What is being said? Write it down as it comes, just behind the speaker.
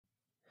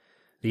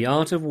The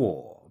Art of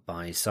War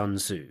by Sun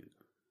Tzu,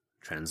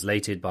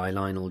 translated by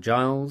Lionel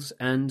Giles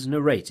and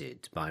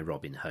narrated by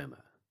Robin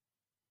Homer.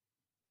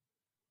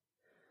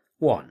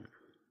 1.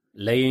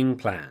 Laying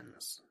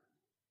Plans.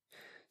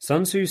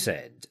 Sun Tzu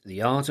said,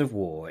 "The art of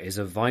war is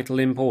of vital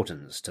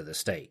importance to the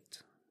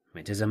state.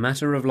 It is a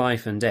matter of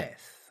life and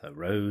death, a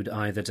road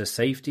either to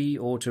safety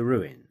or to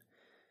ruin.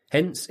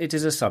 Hence it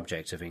is a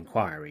subject of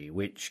inquiry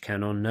which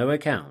can on no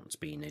account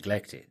be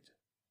neglected.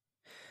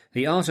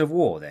 The art of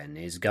war, then,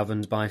 is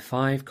governed by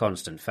 5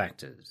 constant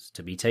factors,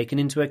 to be taken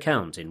into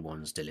account in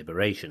one's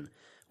deliberation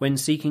when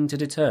seeking to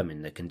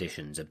determine the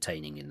conditions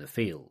obtaining in the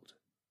field.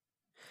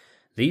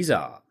 These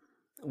are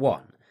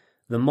 1.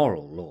 The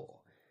moral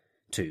law,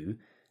 2.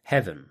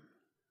 Heaven,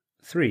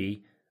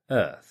 3.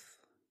 Earth,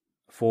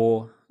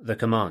 4. The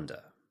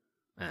commander,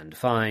 and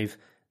 5.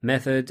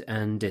 Method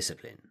and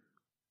discipline.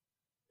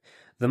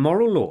 The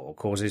moral law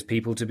causes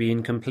people to be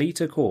in complete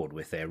accord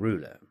with their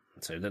ruler,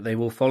 so that they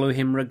will follow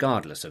him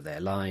regardless of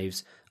their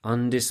lives,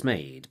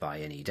 undismayed by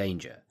any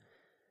danger.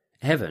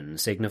 Heaven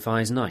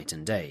signifies night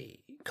and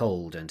day,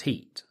 cold and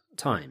heat,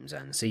 times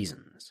and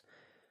seasons.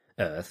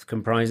 Earth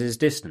comprises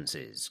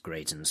distances,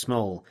 great and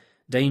small,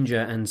 danger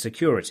and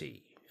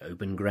security,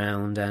 open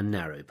ground and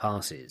narrow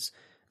passes,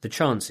 the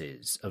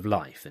chances of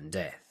life and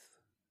death.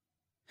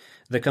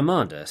 The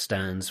commander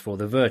stands for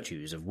the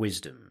virtues of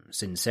wisdom,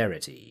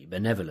 sincerity,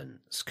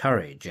 benevolence,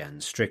 courage,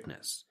 and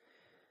strictness.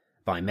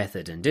 By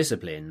method and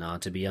discipline are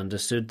to be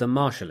understood the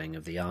marshalling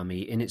of the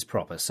army in its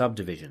proper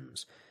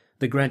subdivisions,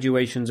 the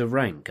graduations of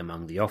rank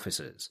among the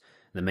officers,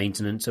 the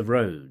maintenance of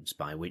roads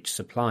by which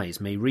supplies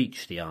may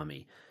reach the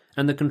army,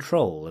 and the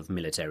control of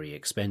military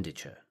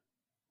expenditure.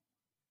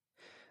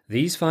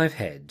 These 5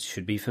 heads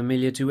should be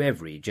familiar to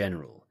every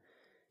general.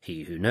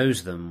 He who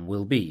knows them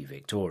will be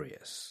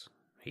victorious.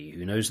 He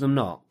who knows them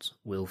not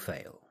will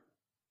fail.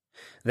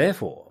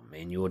 Therefore,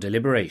 in your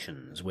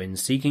deliberations, when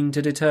seeking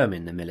to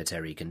determine the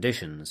military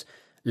conditions,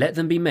 let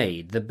them be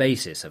made the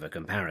basis of a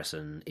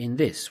comparison in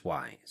this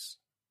wise.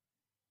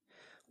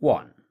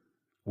 1.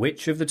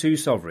 Which of the 2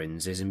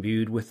 sovereigns is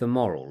imbued with the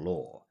moral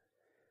law?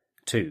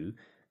 2.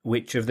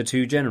 Which of the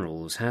 2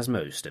 generals has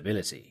most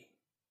ability?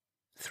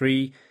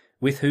 3.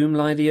 With whom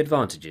lie the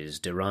advantages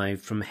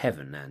derived from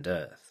heaven and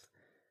earth?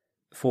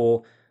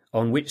 4.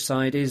 On which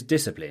side is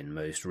discipline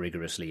most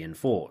rigorously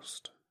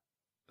enforced?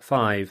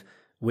 5.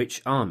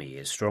 Which army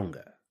is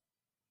stronger?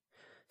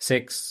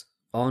 6.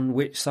 On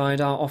which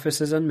side are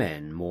officers and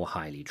men more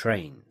highly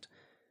trained?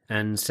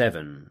 And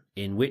 7.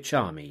 In which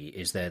army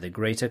is there the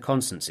greater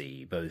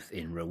constancy both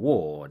in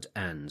reward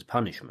and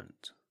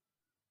punishment?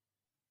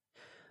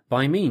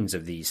 By means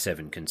of these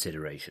 7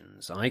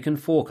 considerations I can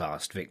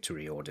forecast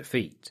victory or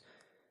defeat.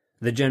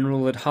 The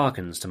general that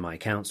hearkens to my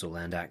counsel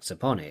and acts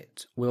upon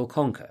it will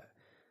conquer.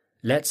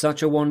 Let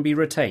such a one be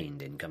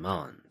retained in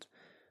command.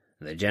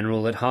 The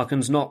general that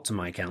hearkens not to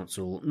my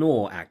counsel,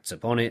 nor acts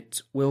upon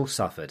it, will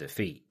suffer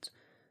defeat.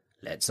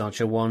 Let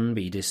such a one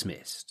be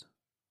dismissed.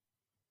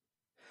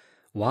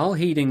 While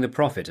heeding the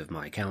profit of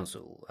my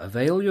counsel,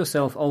 avail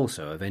yourself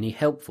also of any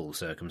helpful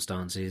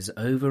circumstances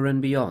over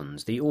and beyond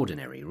the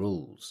ordinary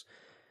rules.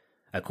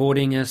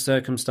 According as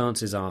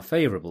circumstances are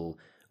favourable,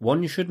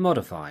 one should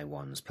modify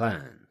one's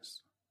plans.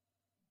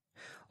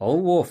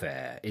 All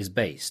warfare is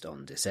based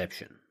on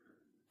deception.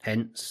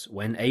 Hence,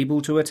 when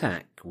able to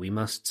attack, we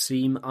must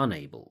seem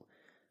unable.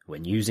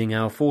 When using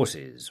our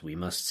forces, we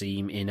must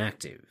seem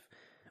inactive.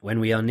 When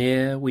we are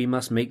near, we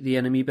must make the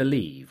enemy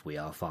believe we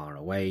are far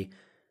away.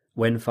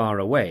 When far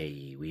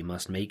away, we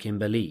must make him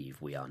believe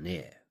we are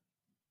near.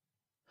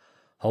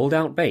 Hold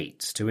out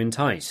baits to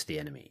entice the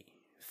enemy.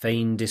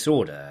 Feign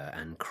disorder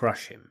and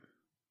crush him.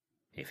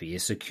 If he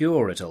is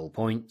secure at all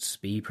points,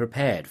 be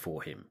prepared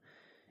for him.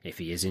 If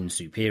he is in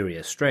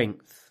superior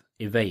strength,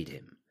 evade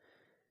him.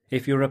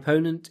 If your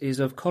opponent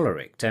is of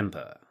choleric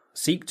temper,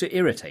 seek to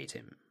irritate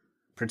him.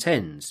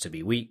 Pretend to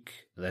be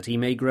weak, that he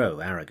may grow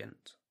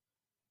arrogant.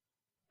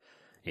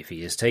 If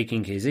he is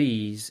taking his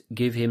ease,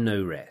 give him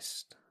no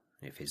rest.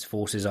 If his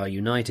forces are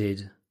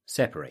united,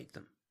 separate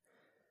them.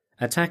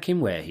 Attack him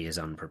where he is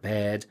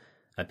unprepared,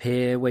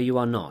 appear where you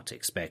are not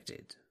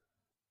expected.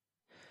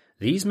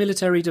 These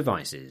military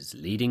devices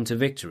leading to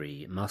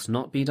victory must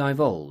not be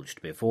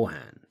divulged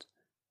beforehand.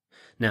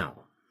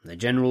 Now, the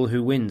general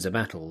who wins a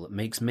battle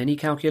makes many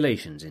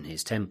calculations in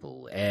his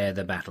temple ere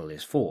the battle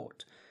is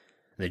fought.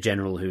 The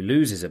general who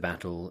loses a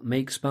battle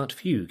makes but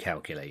few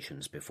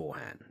calculations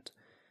beforehand.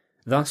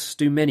 Thus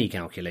do many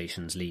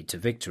calculations lead to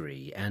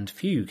victory, and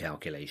few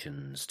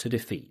calculations to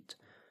defeat.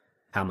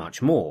 How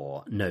much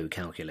more, no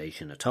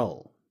calculation at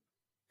all.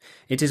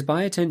 It is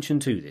by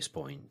attention to this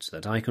point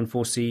that I can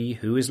foresee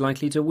who is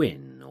likely to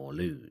win or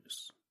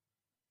lose.